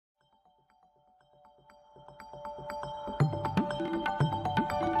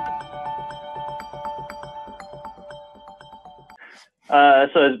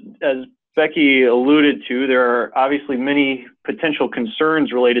As Becky alluded to, there are obviously many potential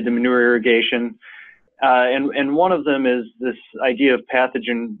concerns related to manure irrigation, and one of them is this idea of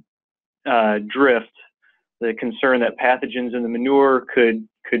pathogen drift, the concern that pathogens in the manure could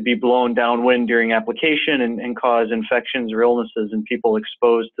be blown downwind during application and cause infections or illnesses in people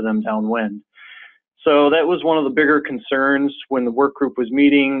exposed to them downwind. So that was one of the bigger concerns when the work group was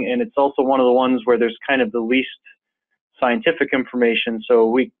meeting, and it's also one of the ones where there's kind of the least scientific information. So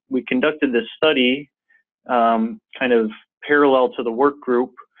we conducted this study kind of parallel to the work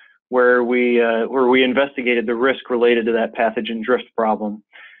group where we investigated the risk related to that pathogen drift problem.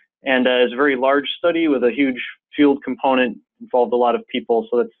 And it's a very large study with a huge field component, involved a lot of people.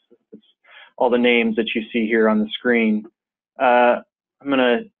 So that's all the names that you see here on the screen. I'm going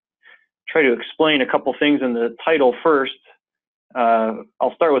to try to explain a couple things in the title first.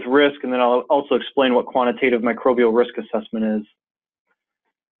 I'll start with risk, and then I'll also explain what quantitative microbial risk assessment is.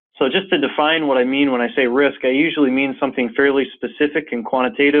 So just to define what I mean when I say risk, I usually mean something fairly specific and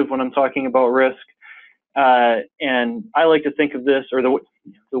quantitative when I'm talking about risk. And I like to think of this, or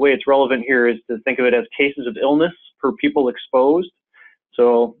the way it's relevant here is to think of it as cases of illness per people exposed.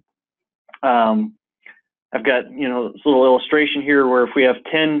 So I've got, this little illustration here where if we have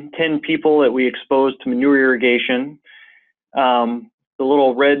 10 people that we expose to manure irrigation, the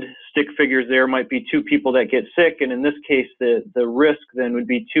little red stick figures there might be 2 people that get sick, and in this case the risk then would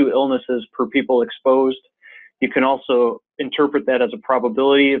be 2 illnesses per people exposed. You can also interpret that as a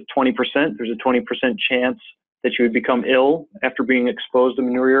probability of 20%. There's a 20% chance that you would become ill after being exposed to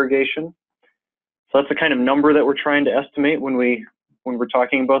manure irrigation. So that's the kind of number that we're trying to estimate when we're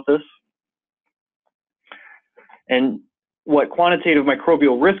talking about this. And what quantitative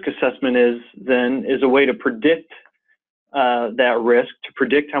microbial risk assessment is then is a way to predict that risk, to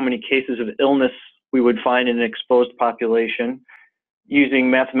predict how many cases of illness we would find in an exposed population using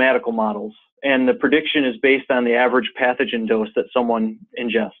mathematical models. And the prediction is based on the average pathogen dose that someone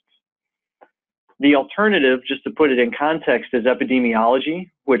ingests. The alternative, just to put it in context, is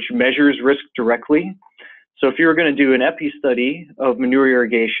epidemiology, which measures risk directly. So if you were going to do an epi study of manure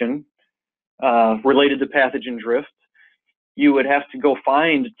irrigation related to pathogen drift, you would have to go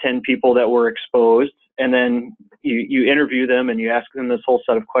find 10 people that were exposed, and then you interview them and you ask them this whole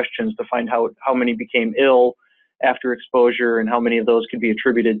set of questions to find how many became ill after exposure and how many of those could be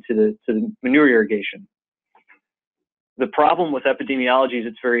attributed to the manure irrigation. The problem with epidemiology is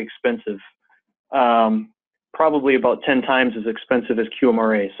it's very expensive, probably about 10 times as expensive as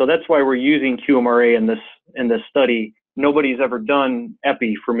QMRA. So that's why we're using QMRA in this study. Nobody's ever done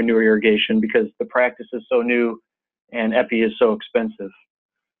epi for manure irrigation because the practice is so new and epi is so expensive.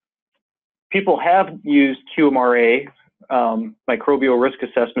 People have used QMRA, microbial risk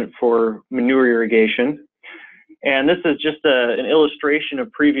assessment, for manure irrigation. And this is just an illustration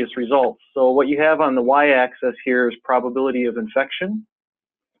of previous results. So what you have on the y-axis here is probability of infection.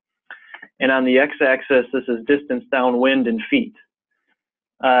 And on the x-axis, this is distance downwind in feet.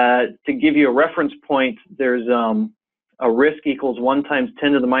 To give you a reference point, there's a risk equals 1 times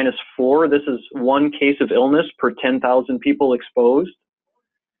 10 to the minus 4. This is 1 case of illness per 10,000 people exposed.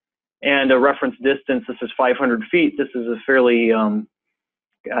 And a reference distance, this is 500 feet. This is a fairly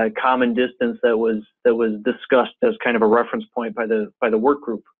common distance that was discussed as kind of a reference point by the work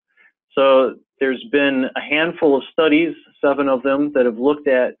group. So there's been a handful of studies, 7 of them, that have looked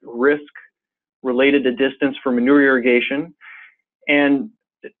at risk related to distance for manure irrigation. And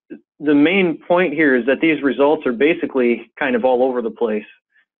the main point here is that these results are basically kind of all over the place.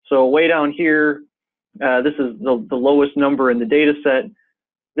 So way down here, this is the lowest number in the data set.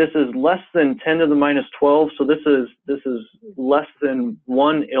 This is less than 10 to the minus 12, so this is less than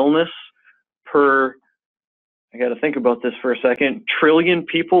 1 illness per, I got to think about this for a second, trillion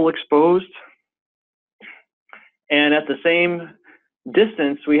people exposed. And at the same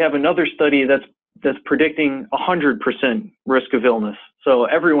distance, we have another study that's predicting 100% risk of illness. So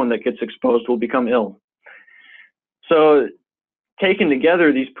everyone that gets exposed will become ill. So taken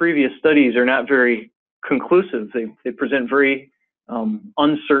together, these previous studies are not very conclusive. They present very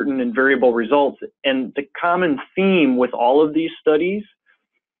uncertain and variable results. And the common theme with all of these studies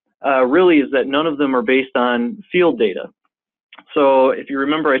really is that none of them are based on field data. So if you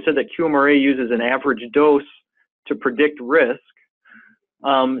remember, I said that QMRA uses an average dose to predict risk.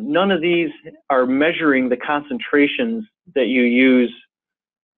 None of these are measuring the concentrations that you use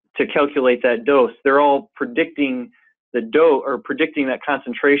to calculate that dose. They're all predicting the dose, or predicting that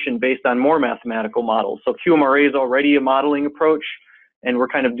concentration based on more mathematical models. So QMRA is already a modeling approach, and we're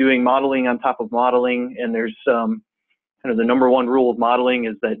kind of doing modeling on top of modeling. And there's kind of the #1 rule of modeling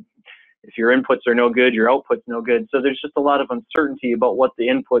is that If your inputs are no good, your output's no good. So there's just a lot of uncertainty about what the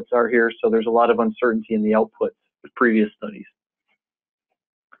inputs are here. So there's a lot of uncertainty in the outputs with previous studies.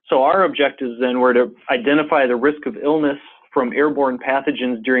 So our objectives then were to identify the risk of illness from airborne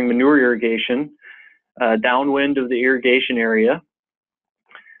pathogens during manure irrigation, downwind of the irrigation area,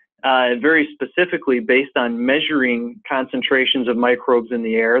 very specifically based on measuring concentrations of microbes in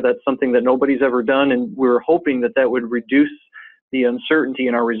the air. That's something that nobody's ever done, and we were hoping that that would reduce the uncertainty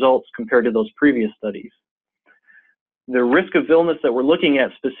in our results compared to those previous studies. The risk of illness that we're looking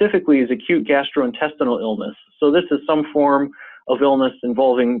at specifically is acute gastrointestinal illness. So this is some form of illness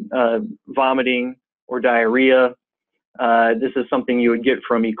involving vomiting or diarrhea. This is something you would get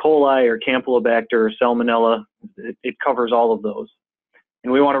from E. coli or Campylobacter or Salmonella. It covers all of those.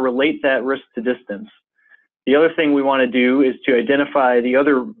 And we want to relate that risk to distance. The other thing we want to do is to identify the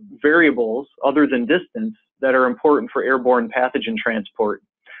other variables other than distance that are important for airborne pathogen transport.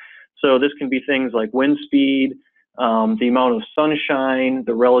 So this can be things like wind speed, the amount of sunshine,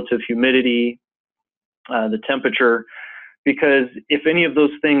 the relative humidity, the temperature, because if any of those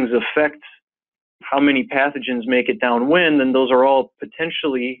things affect how many pathogens make it downwind, then those are all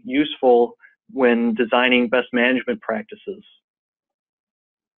potentially useful when designing best management practices.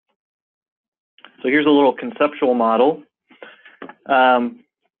 So here's a little conceptual model.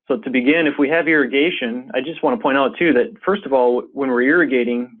 So to begin, if we have irrigation, I just want to point out too that first of all, when we're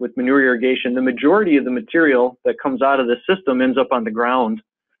irrigating with manure irrigation, the majority of the material that comes out of the system ends up on the ground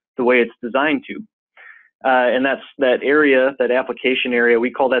the way it's designed to. And that's that area, that application area,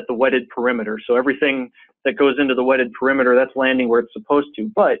 we call that the wetted perimeter. So everything that goes into the wetted perimeter, that's landing where it's supposed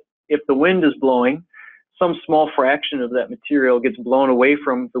to. But if the wind is blowing, some small fraction of that material gets blown away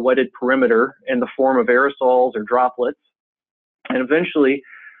from the wetted perimeter in the form of aerosols or droplets, and eventually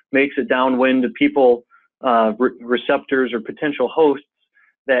makes it downwind to people, receptors or potential hosts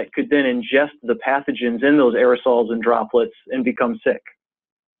that could then ingest the pathogens in those aerosols and droplets and become sick.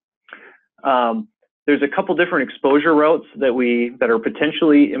 There's a couple different exposure routes that are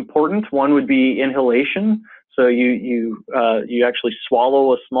potentially important. One would be inhalation. So you actually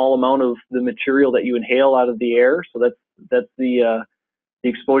swallow a small amount of the material that you inhale out of the air. So that's the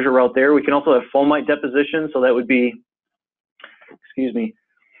exposure route there. We can also have fomite deposition. So that would be, excuse me,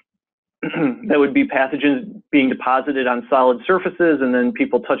 that would be pathogens being deposited on solid surfaces, and then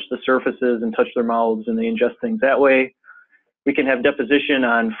people touch the surfaces and touch their mouths and they ingest things that way. We can have deposition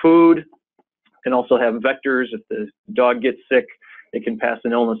on food. Can also have vectors. If the dog gets sick, it can pass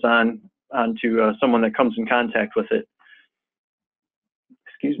an illness onto someone that comes in contact with it.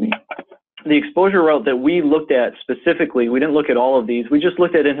 Excuse me. The exposure route that we looked at specifically, we didn't look at all of these. We just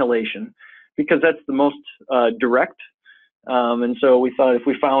looked at inhalation because that's the most direct. And so we thought if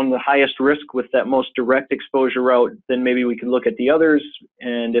we found the highest risk with that most direct exposure route, then maybe we could look at the others.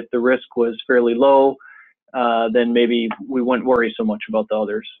 And if the risk was fairly low, then maybe we wouldn't worry so much about the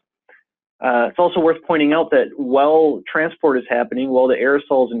others. It's also worth pointing out that while transport is happening, while the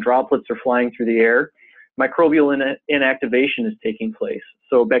aerosols and droplets are flying through the air, microbial inactivation is taking place.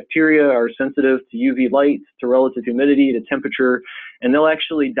 So bacteria are sensitive to UV light, to relative humidity, to temperature, and they'll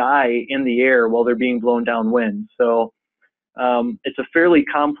actually die in the air while they're being blown downwind. So it's a fairly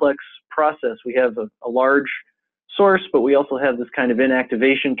complex process. We have a large source, but we also have this kind of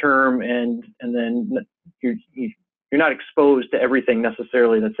inactivation term, and then you're not exposed to everything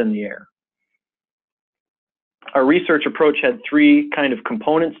necessarily that's in the air. Our research approach had three kind of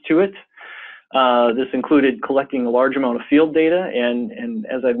components to it. This included collecting a large amount of field data, and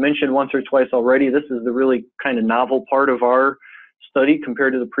as I've mentioned once or twice already, this is the really kind of novel part of our study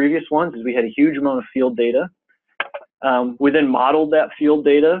compared to the previous ones, is we had a huge amount of field data. We then modeled that field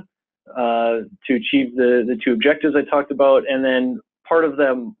data to achieve the two objectives I talked about, and then part of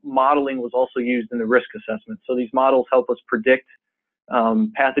the modeling was also used in the risk assessment. So these models help us predict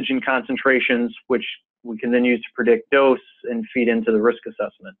pathogen concentrations, which we can then use to predict dose and feed into the risk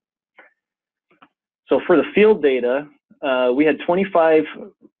assessment. So for the field data, we had 25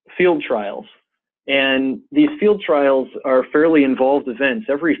 field trials, and these field trials are fairly involved events.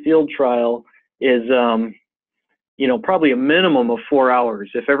 Every field trial is probably a minimum of 4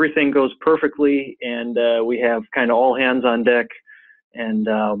 hours. If everything goes perfectly and we have kind of all hands on deck, and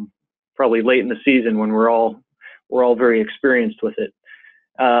probably late in the season when we're all very experienced with it.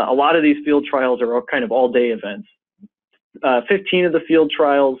 A lot of these field trials are kind of all-day events. 15 of the field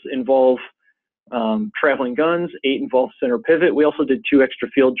trials involve traveling guns, 8 involve center pivot. We also did 2 extra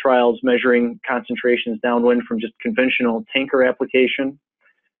field trials measuring concentrations downwind from just conventional tanker application.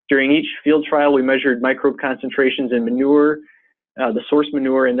 During each field trial, we measured microbe concentrations in manure, the source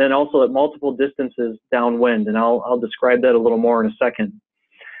manure, and then also at multiple distances downwind, and I'll describe that a little more in a second.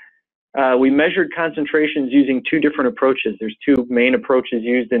 We measured concentrations using two different approaches. There's two main approaches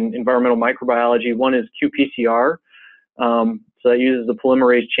used in environmental microbiology. One is qPCR. So that uses the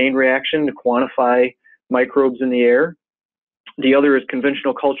polymerase chain reaction to quantify microbes in the air. The other is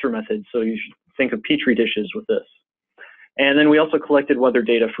conventional culture methods. So you should think of Petri dishes with this. And then we also collected weather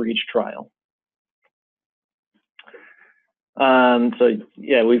data for each trial. So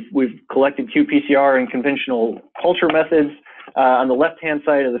yeah, we've collected qPCR and conventional culture methods. On the left-hand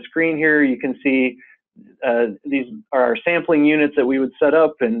side of the screen here, you can see these are our sampling units that we would set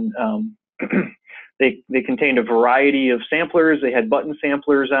up, and they contained a variety of samplers. They had button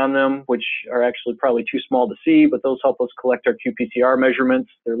samplers on them, which are actually probably too small to see, but those help us collect our qPCR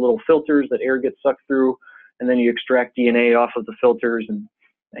measurements. They're little filters that air gets sucked through, and then you extract DNA off of the filters,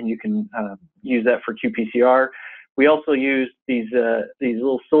 and you can use that for qPCR. We also use these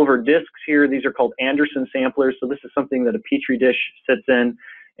little silver discs here. These are called Anderson samplers. So this is something that a Petri dish sits in.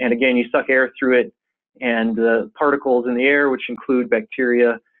 And again, you suck air through it, and the particles in the air, which include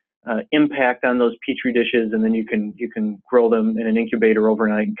bacteria, impact on those Petri dishes, and then you can grow them in an incubator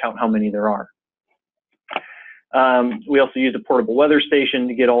overnight and count how many there are. We also use a portable weather station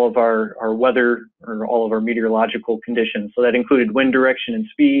to get all of our weather, or all of our meteorological conditions. So that included wind direction and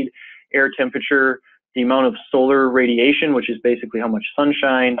speed, air temperature, the amount of solar radiation, which is basically how much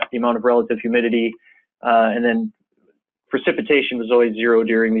sunshine, the amount of relative humidity, and then precipitation was always zero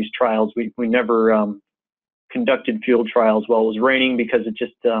during these trials. We never conducted field trials while it was raining because it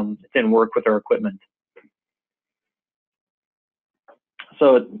just it didn't work with our equipment.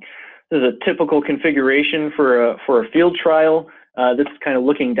 So this is a typical configuration for a field trial. This is kind of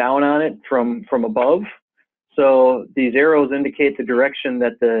looking down on it from above. So these arrows indicate the direction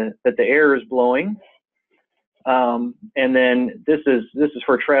that the air is blowing. And then this is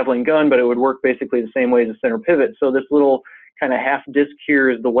for a traveling gun, but it would work basically the same way as a center pivot. So this little kind of half disc here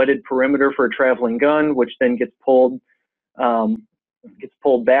is the wetted perimeter for a traveling gun, which then gets pulled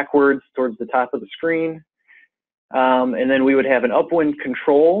backwards towards the top of the screen. And then we would have an upwind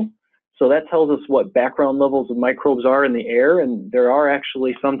control. So that tells us what background levels of microbes are in the air, and there are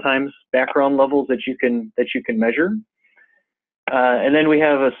actually sometimes background levels that you can measure. And then we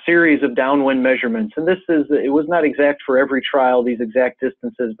have a series of downwind measurements, and it was not exact for every trial, these exact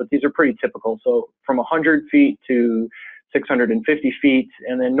distances, but these are pretty typical. So from 100 feet to 650 feet,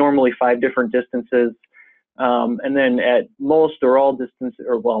 and then normally 5 different distances. And then at most or all distances,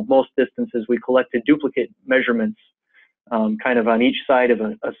 or well, most distances, we collected duplicate measurements kind of on each side of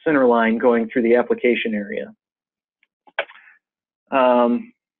a center line going through the application area.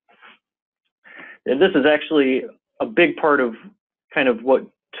 And this is actually a big part of kind of what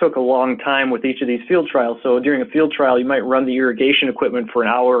took a long time with each of these field trials. So during a field trial, you might run the irrigation equipment for an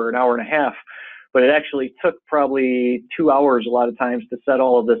hour or an hour and a half, but it actually took probably 2 hours a lot of times to set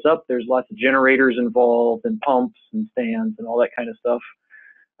all of this up. There's lots of generators involved and pumps and stands and all that kind of stuff.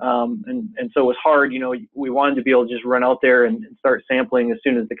 And so it was hard, you know, we wanted to be able to just run out there and start sampling as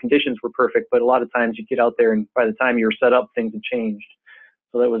soon as the conditions were perfect, but a lot of times you get out there and by the time you were set up, things had changed.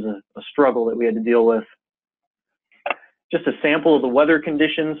 So that was a struggle that we had to deal with. Just a sample of the weather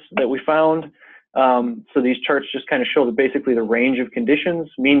conditions that we found. So these charts just kind of show basically the range of conditions.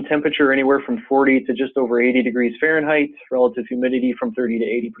 Mean temperature anywhere from 40 to just over 80 degrees Fahrenheit, relative humidity from 30 to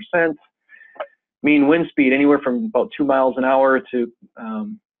 80%. Mean wind speed anywhere from about 2 miles an hour to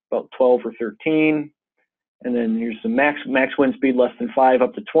about 12 or 13. And then here's some max wind speed less than 5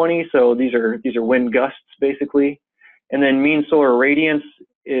 up to 20. So these are wind gusts basically. And then mean solar radiance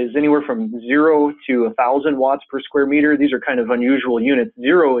is anywhere from 0 to 1,000 watts per square meter. These are kind of unusual units.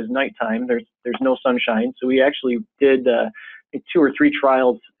 0 is nighttime. There's no sunshine. So we actually did 2 or 3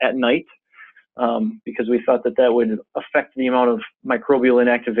 trials at night because we thought that would affect the amount of microbial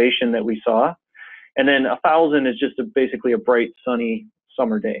inactivation that we saw. And then 1,000 is just basically a bright, sunny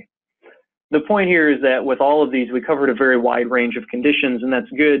summer day. The point here is that with all of these, we covered a very wide range of conditions, and that's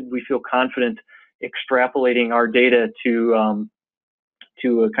good. We feel confident extrapolating our data to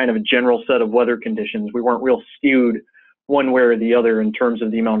a kind of a general set of weather conditions. We weren't real skewed one way or the other in terms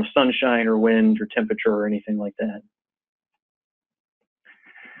of the amount of sunshine or wind or temperature or anything like that.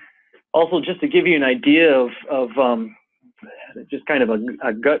 Also, just to give you an idea of just kind of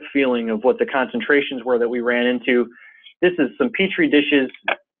a gut feeling of what the concentrations were that we ran into, this is some Petri dishes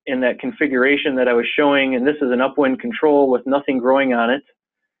in that configuration that I was showing, and this is an upwind control with nothing growing on it.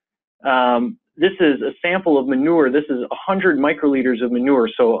 This is a sample of manure. This is 100 microliters of manure.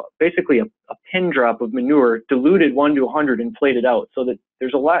 So basically a pin drop of manure diluted 1 to 100 and inflated out, so that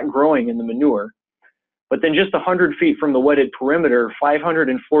there's a lot growing in the manure. But then just 100 feet from the wetted perimeter,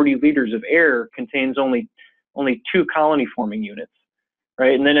 540 liters of air contains only 2 colony forming units.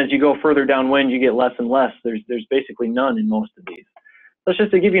 right? And then as you go further downwind, you get less and less. There's basically none in most of these. That's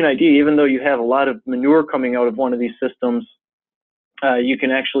just to give you an idea. Even though you have a lot of manure coming out of one of these systems, you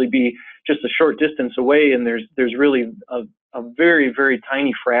can actually be just a short distance away, and there's really a very, very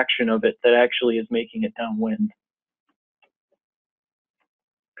tiny fraction of it that actually is making it downwind.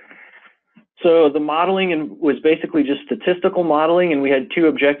 So the modeling was basically just statistical modeling, and we had two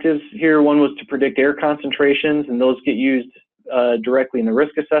objectives here. One was to predict air concentrations, and those get used directly in the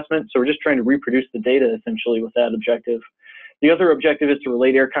risk assessment. So we're just trying to reproduce the data essentially with that objective. The other objective is to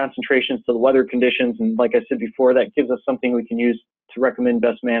relate air concentrations to the weather conditions, and like I said before, that gives us something we can use to recommend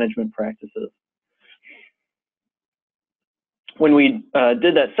best management practices. When we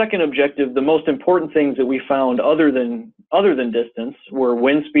did that second objective, the most important things that we found other than distance were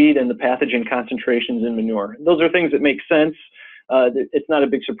wind speed and the pathogen concentrations in manure. Those are things that make sense. It's not a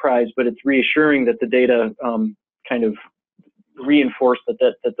big surprise, but it's reassuring that the data kind of reinforce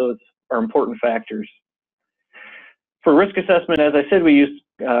that those are important factors. For risk assessment, as I said, we used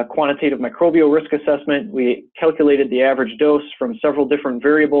quantitative microbial risk assessment. We calculated the average dose from several different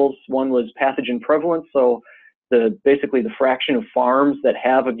variables. One was pathogen prevalence, so basically the fraction of farms that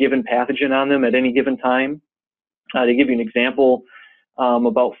have a given pathogen on them at any given time. To give you an example,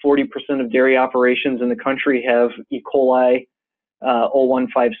 about 40% of dairy operations in the country have E. coli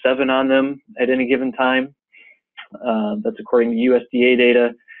 0157 on them at any given time. That's according to USDA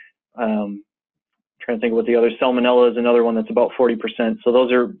data. Trying to think of what the other, Salmonella is another one that's about 40%. So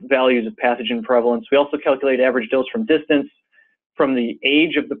those are values of pathogen prevalence. We also calculate average dose from distance, from the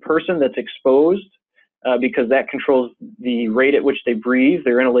age of the person that's exposed, because that controls the rate at which they breathe,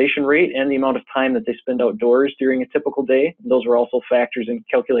 their inhalation rate, and the amount of time that they spend outdoors during a typical day. Those are also factors in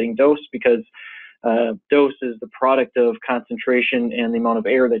calculating dose, because dose is the product of concentration and the amount of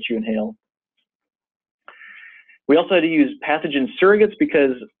air that you inhale. We also had to use pathogen surrogates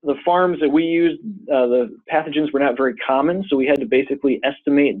because the farms that we used, the pathogens were not very common, so we had to basically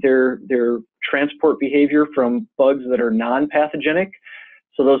estimate their transport behavior from bugs that are non-pathogenic.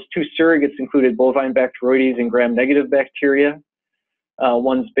 So those two surrogates included bovine bacteroides and gram-negative bacteria.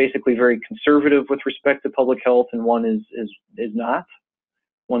 One's basically very conservative with respect to public health, and one is not.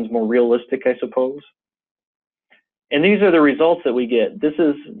 One's more realistic, I suppose. And these are the results that we get. This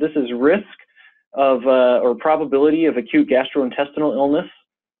is risk of or probability of acute gastrointestinal illness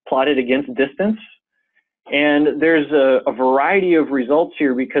plotted against distance. And there's a variety of results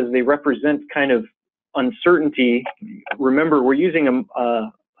here because they represent kind of uncertainty. Remember, we're using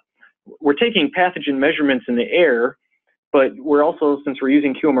we're taking pathogen measurements in the air, but we're also, since we're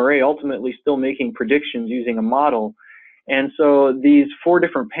using QMRA, ultimately still making predictions using a model. And so these four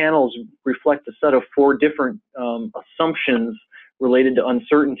different panels reflect a set of four different assumptions related to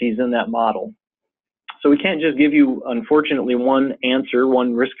uncertainties in that model. So we can't just give you, unfortunately, one answer,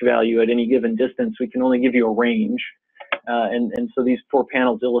 one risk value at any given distance. We can only give you a range. And so these four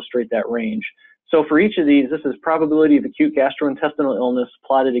panels illustrate that range. So for each of these, this is probability of acute gastrointestinal illness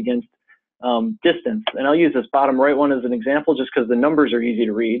plotted against distance. And I'll use this bottom right one as an example just because the numbers are easy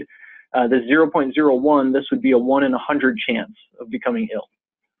to read. The 0.01, this would be a 1 in 100 chance of becoming ill.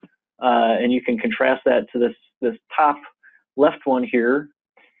 And you can contrast that to this top left one here.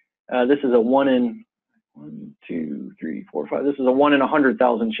 This is a 1 in 1, 2, 3, 4, 5. This is a 1 in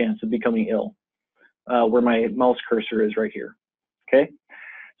 100,000 chance of becoming ill, where my mouse cursor is right here. Okay.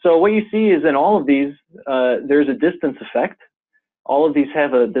 So what you see is in all of these, there's a distance effect. All of these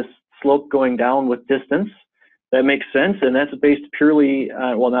have this slope going down with distance. That makes sense, and that's based purely,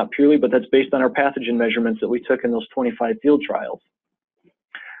 well, not purely, but that's based on our pathogen measurements that we took in those 25 field trials.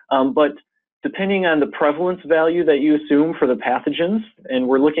 But depending on the prevalence value that you assume for the pathogens, and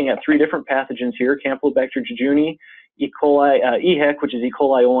we're looking at 3 different pathogens here, Campylobacter jejuni, E. coli, EHEC, which is E.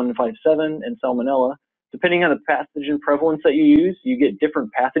 coli 0157, and Salmonella. Depending on the pathogen prevalence that you use, you get different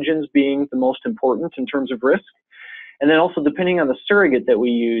pathogens being the most important in terms of risk. And then also depending on the surrogate that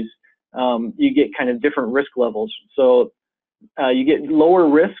we use, you get kind of different risk levels. So you get lower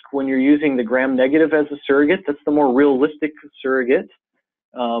risk when you're using the gram-negative as a surrogate. That's the more realistic surrogate,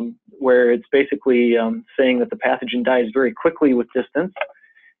 where it's basically saying that the pathogen dies very quickly with distance.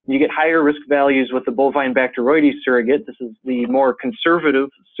 You get higher risk values with the bovine bacteroides surrogate. This is the more conservative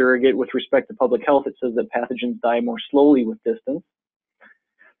surrogate with respect to public health. It says that pathogens die more slowly with distance.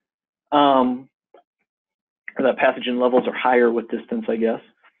 Or that pathogen levels are higher with distance, I guess.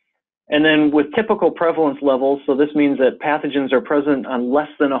 And then with typical prevalence levels, so this means that pathogens are present on less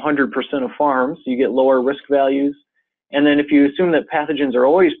than 100% of farms, you get lower risk values. And then if you assume that pathogens are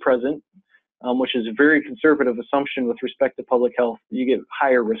always present, which is a very conservative assumption with respect to public health, you get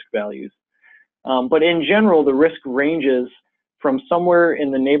higher risk values. But in general, the risk ranges from somewhere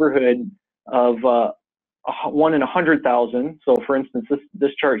in the neighborhood of 1 in 100,000. So for instance,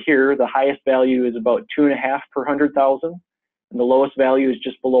 this chart here, the highest value is about 2.5 per 100,000, and the lowest value is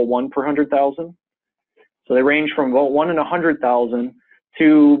just below 1 per 100,000. So they range from about 1 in 100,000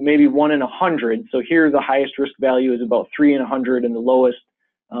 to maybe 1 in 100. So here the highest risk value is about 3 in 100, and the lowest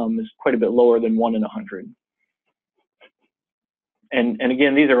is quite a bit lower than 1 in 100. And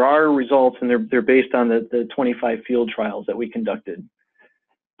again, these are our results, and they're based on the 25 field trials that we conducted.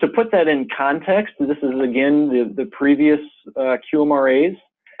 To put that in context, this is again the previous QMRAs.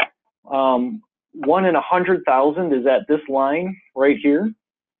 1 in 100,000 is at this line right here,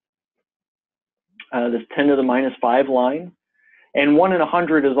 this 10 to the minus 5 line, and 1 in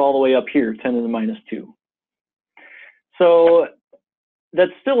 100 is all the way up here, 10 to the minus 2. So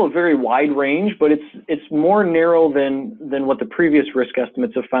that's still a very wide range, but it's more narrow than what the previous risk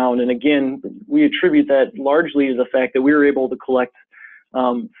estimates have found. And again, we attribute that largely to the fact that we were able to collect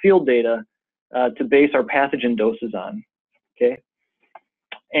field data to base our pathogen doses on. Okay,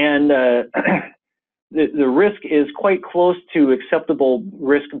 and the risk is quite close to acceptable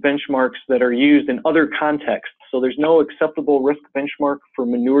risk benchmarks that are used in other contexts. So there's no acceptable risk benchmark for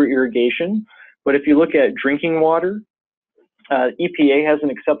manure irrigation, but if you look at drinking water, EPA has an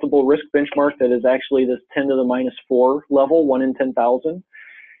acceptable risk benchmark that is actually this 10 to the minus 4 level, 1 in 10,000.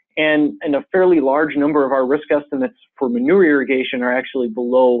 And a fairly large number of our risk estimates for manure irrigation are actually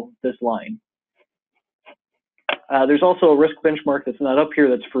below this line. There's also a risk benchmark that's not up here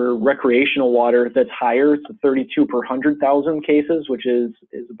that's for recreational water that's higher. It's a 32 per 100,000 cases, which is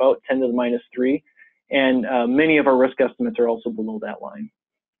about 10 to the minus 3. And many of our risk estimates are also below that line.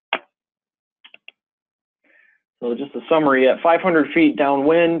 So just a summary, at 500 feet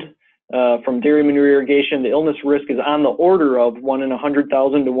downwind from dairy manure irrigation, the illness risk is on the order of 1 in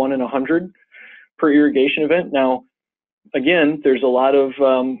 100,000 to 1 in 100 per irrigation event. Now, again, there's a lot of,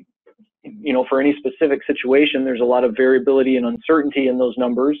 for any specific situation, there's a lot of variability and uncertainty in those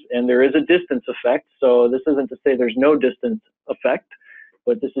numbers, and there is a distance effect. So this isn't to say there's no distance effect,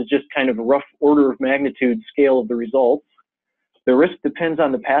 but this is just kind of a rough order of magnitude scale of the results. The risk depends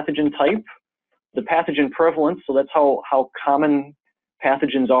on the pathogen type, the pathogen prevalence, so that's how common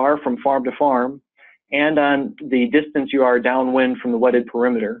pathogens are from farm to farm, and on the distance you are downwind from the wetted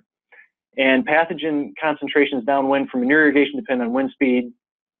perimeter. And pathogen concentrations downwind from manure irrigation depend on wind speed,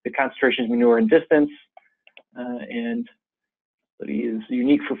 the concentrations of manure and distance, and study is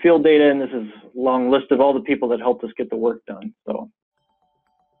unique for field data, and this is a long list of all the people that helped us get the work done. So